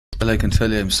Well, I can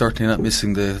tell you, I'm certainly not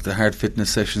missing the hard fitness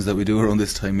sessions that we do around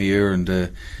this time of year,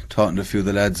 and talking to a few of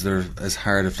the lads, they're as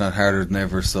hard, if not harder than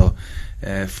ever. So,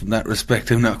 from that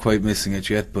respect, I'm not quite missing it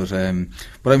yet. But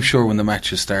I'm sure when the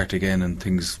matches start again and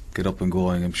things get up and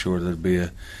going, I'm sure there'll be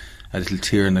a little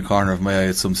tear in the corner of my eye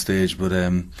at some stage. But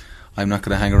I'm not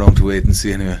going to hang around to wait and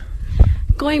see anyway.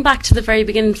 Going back to the very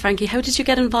beginning, Frankie, how did you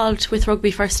get involved with rugby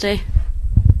first day?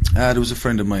 There was a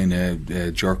friend of mine,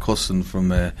 Ger Cusson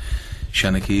from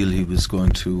Shanakeel. He was going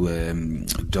to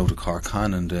Doubt Cork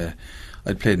Con, and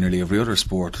I'd played nearly every other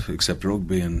sport except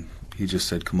rugby, and he just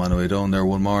said, come on away down there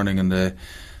one morning, and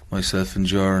myself and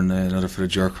Ger and another fellow,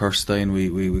 Ger Kirstein,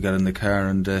 we got in the car,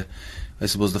 and I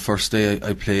suppose the first day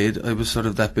I played, I was sort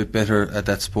of that bit better at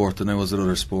that sport than I was at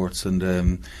other sports,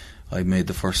 and I made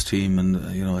the first team, and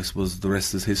I suppose the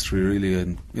rest is history really.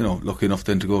 And lucky enough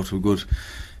then to go to a good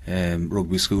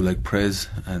rugby school like Prez,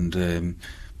 and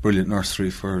brilliant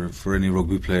nursery for any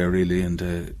rugby player really, and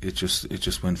it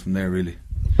just went from there really.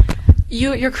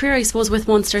 Your career, I suppose, with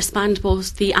Munster spanned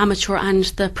both the amateur and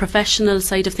the professional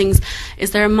side of things.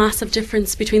 Is there a massive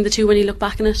difference between the two when you look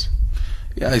back on it?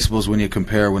 Yeah, I suppose when you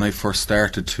compare when I first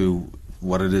started to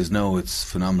what it is now, it's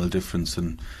phenomenal difference.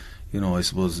 And I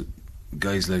suppose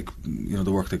guys like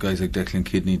the work that guys like Declan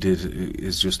Kidney did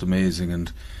is just amazing,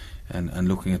 and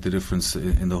looking at the difference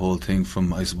in the whole thing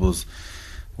from, I suppose,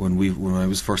 when I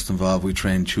was first involved, we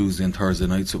trained Tuesday and Thursday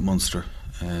nights at Munster.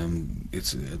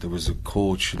 There was a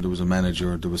coach, there was a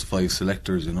manager, there was 5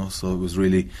 selectors, so it was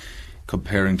really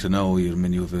comparing to now. You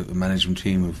have a management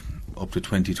team of up to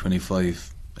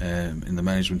 20-25 in the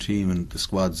management team, and the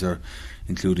squads are,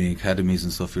 including academies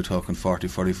and stuff, you're talking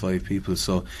 40-45 people,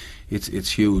 so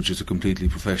it's huge. It's a completely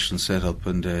professional setup,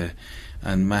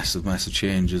 and massive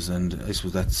changes, and I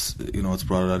suppose that's it's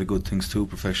brought a lot of good things to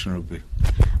professional rugby.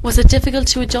 Was it difficult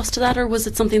to adjust to that, or was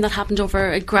it something that happened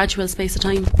over a gradual space of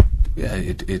time? Yeah,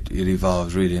 it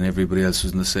evolved really, and everybody else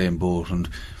was in the same boat, and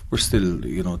we're still,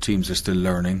 teams are still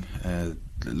learning a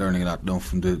lot now.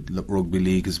 From the rugby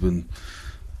league has been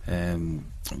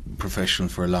professional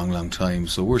for a long time,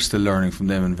 so we're still learning from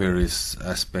them in various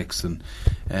aspects, and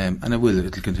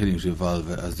it'll continue to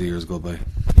evolve as the years go by.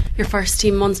 Your first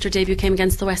team Munster debut came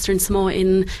against the Western Samoa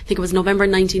in, I think it was November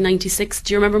 1996.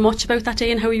 Do you remember much about that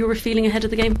day and how you were feeling ahead of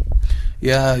the game?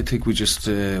 Yeah, I think we just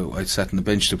I'd sat on the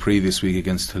bench the previous week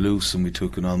against Toulouse, and we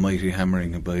took an almighty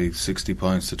hammering by 60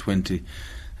 points to 20,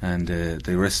 and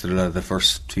they rested a lot of the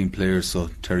first team players, so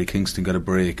Terry Kingston got a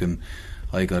break and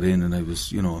I got in, and I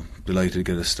was delighted to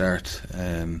get a start.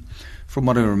 From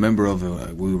what I remember of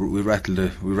it, we rattled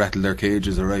their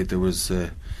cages. All right, there was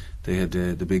they had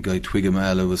the big guy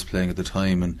Twiggamala was playing at the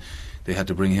time, and they had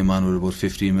to bring him on with about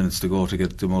 15 minutes to go to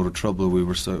get them out of trouble. We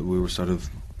were sort of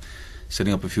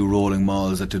setting up a few rolling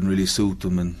mauls that didn't really suit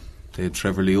them, and they had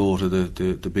Trevor Leota,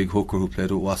 the big hooker who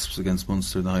played with Wasps against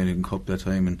Munster in the Heineken Cup that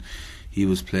time, and he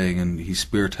was playing, and he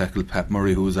spear tackled Pat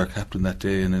Murray, who was our captain that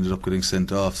day, and ended up getting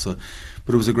sent off. So,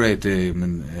 but it was a great day.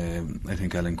 I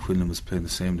think Alan Quinlan was playing the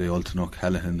same day, Alton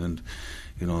O'Callaghan, and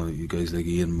you guys like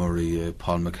Ian Murray,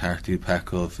 Paul McCarthy,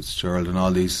 Paco Fitzgerald, and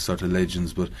all these sort of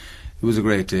legends. But it was a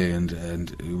great day, and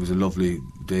it was a lovely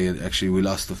day. Actually, we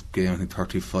lost the game, I think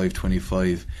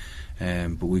 35-25.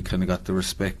 But we kind of got the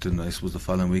respect, and I suppose the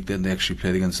following week then they actually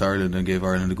played against Ireland and gave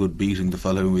Ireland a good beating the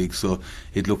following week, so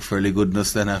it looked fairly good in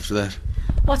us then after that.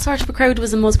 What sort of a crowd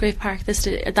was in Musgrave Park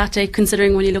that day,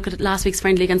 considering when you look at last week's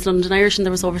friendly against London Irish and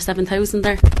there was over 7,000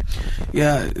 there?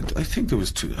 Yeah, I think there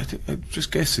was I'm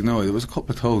just guessing now, there was a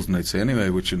couple of thousand I'd say anyway,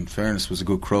 which in fairness was a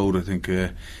good crowd. I think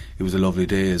it was a lovely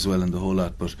day as well and the whole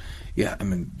lot. But yeah,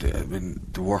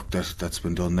 the work that's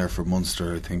been done there for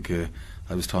Munster, I think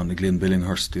I was talking to Glenn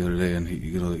Billinghurst the other day, and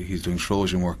he's doing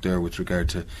Trojan work there with regard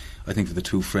to, I think for the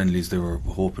 2 friendlies they were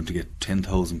hoping to get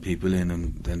 10,000 people in,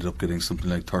 and they ended up getting something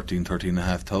like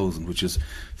 13,500, which is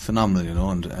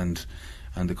phenomenal, and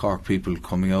the Cork people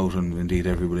coming out, and indeed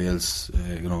everybody else,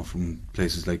 from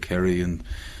places like Kerry and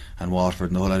Waterford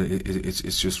and all that.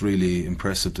 It's just really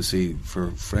impressive to see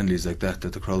for friendlies like that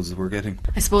the crowds that we're getting.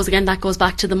 I suppose again that goes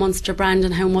back to the Munster brand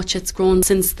and how much it's grown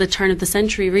since the turn of the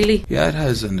century, really. Yeah, it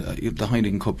has, and the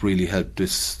Heineken Cup really helped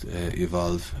this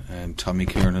evolve. Tommy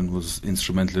Kiernan was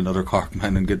instrumental, another Cork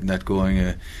man, in getting that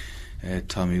going.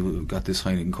 Tommy got this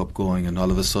Heineken Cup going, and all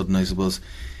of a sudden, I suppose,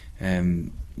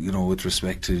 with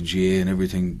respect to GA and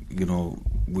everything,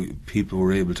 people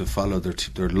were able to follow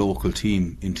their local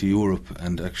team into Europe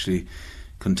and actually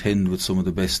contend with some of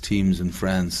the best teams in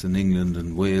France and England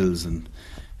and Wales, and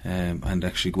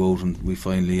actually go out, and we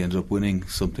finally ended up winning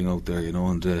something out there,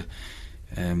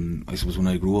 and I suppose when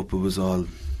I grew up it was all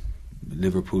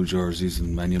Liverpool jerseys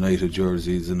and Man United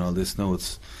jerseys and all this. Now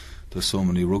it's there's so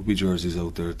many rugby jerseys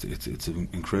out there. It's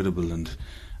incredible, and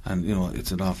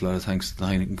it's an awful lot of thanks to the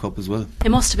Heineken Cup as well.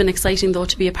 It must have been exciting though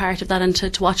to be a part of that and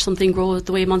to watch something grow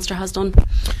the way Munster has done.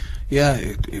 Yeah,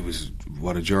 it was,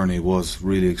 what a journey it was,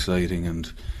 really exciting,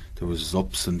 and there was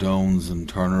ups and downs and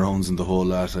turnarounds and the whole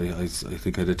lot. I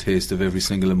think I had a taste of every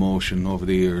single emotion over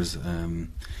the years.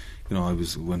 I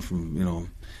went from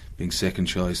being second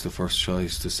choice to first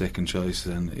choice to second choice,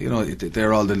 and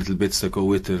they're all the little bits that go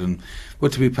with it.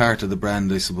 But to be part of the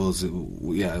brand, I suppose, it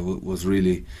was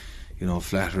really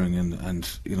flattering, and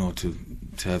to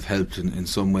have helped in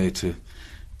some way to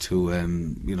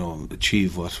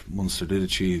achieve what Munster did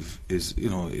achieve is,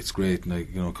 it's great, and I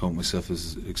count myself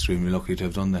as extremely lucky to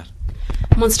have done that.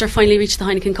 Munster finally reached the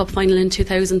Heineken Cup final in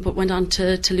 2000, but went on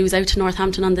to lose out to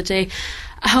Northampton on the day.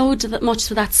 How much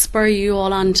did that spur you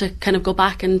all on to kind of go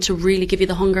back and to really give you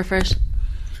the hunger for it?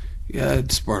 Yeah,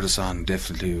 it spurred us on,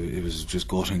 definitely. It was just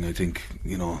gutting. I think,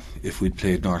 if we'd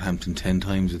played Northampton 10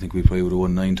 times, I think we probably would have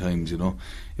won 9 times, It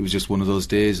was just one of those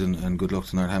days, and good luck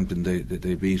to Northampton.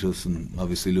 They beat us, and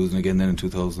obviously losing again then in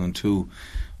 2002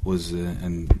 was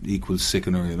an equal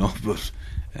sickener, But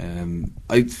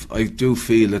I do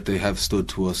feel that they have stood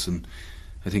to us, and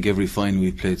I think every final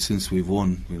we've played since we've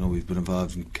won, we've been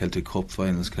involved in Celtic Cup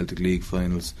finals, Celtic League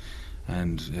finals,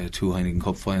 and 2 Heineken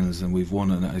Cup finals, and we've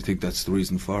won, and I think that's the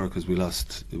reason for it, because we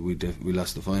lost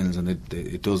the finals, and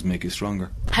it does make you stronger.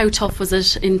 How tough was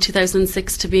it in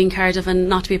 2006 to be in Cardiff and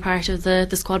not to be a part of the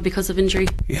squad because of injury?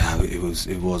 Yeah, it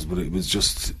was, but it was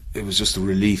just a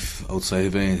relief outside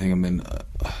of anything. I mean,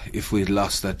 if we had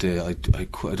lost that day, I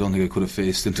don't think I could have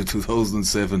faced into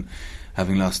 2007,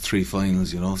 having lost 3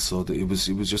 finals. So it was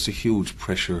just a huge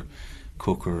pressure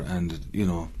cooker, and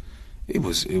it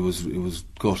was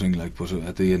gutting, but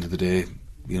at the end of the day,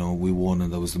 we won,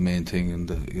 and that was the main thing.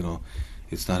 And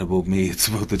it's not about me; it's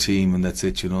about the team, and that's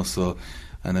it. So,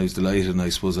 and I was delighted, and I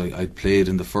suppose I'd played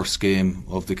in the first game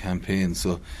of the campaign,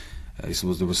 so I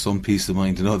suppose there was some peace of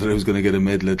mind to know that I was going to get a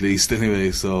medal at least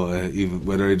anyway. So even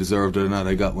whether I deserved it or not,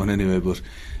 I got one anyway. But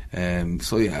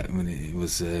so yeah, I mean, it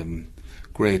was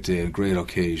great day, a great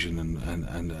occasion,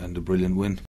 and a brilliant win.